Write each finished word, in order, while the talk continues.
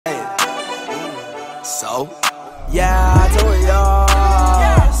So, yeah, I told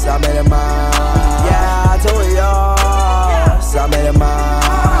y'all, so I made it mine. Yeah, I told y'all, so I made it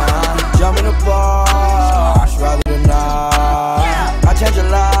mine. Jump in the Porsche, rather than not. I changed your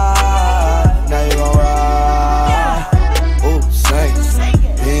life, now you gon' ride. Ooh, sing,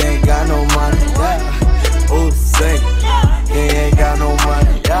 he ain't got no money, yeah. Ooh, sing, he ain't got no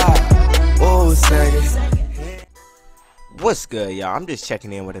money, yeah. Ooh, sing. What's good, y'all? I'm just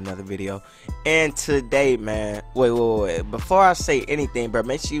checking in with another video, and today, man, wait, before I say anything, bro,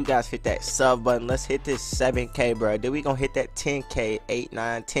 make sure you guys hit that sub button. Let's hit this 7K, bro. Then we gonna hit that 10K, 8,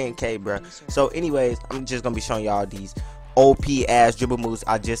 9, 10K, bro. So anyways, I'm just gonna be showing y'all these OP ass dribble moves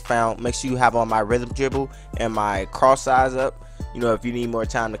I just found. Make sure you have on my rhythm dribble and my cross size up. You know, if you need more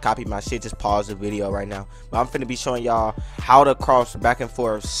time to copy my shit, just pause the video right now. But I'm finna be showing y'all how to cross back and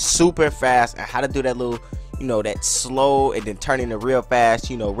forth super fast and how to do that little, you know, that slow and then turn into real fast,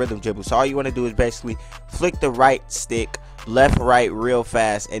 you know, rhythm dribble. So all you want to do is basically flick the right stick left, right real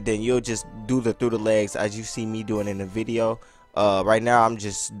fast, and then you'll just do the through the legs as you see me doing in the video. Right now I'm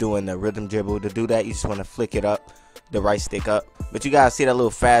just doing the rhythm dribble. To do that, you just want to flick it up, the right stick up. But you guys see that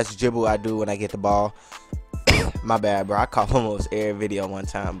little fast dribble I do when I get the ball. My bad, bro, I caught almost every video one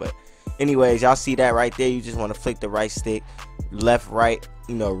time. But anyways, y'all see that right there. You just want to flick the right stick left, right,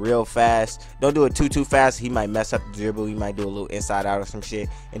 you know, real fast. Don't do it too fast. He might mess up the dribble. He might do a little inside out or some shit.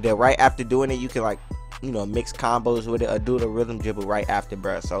 And then right after doing it, you can, like, you know, mix combos with it or do the rhythm dribble right after,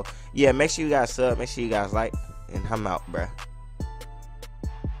 bro. So yeah, make sure you guys sub, make sure you guys like, and I'm out, bro.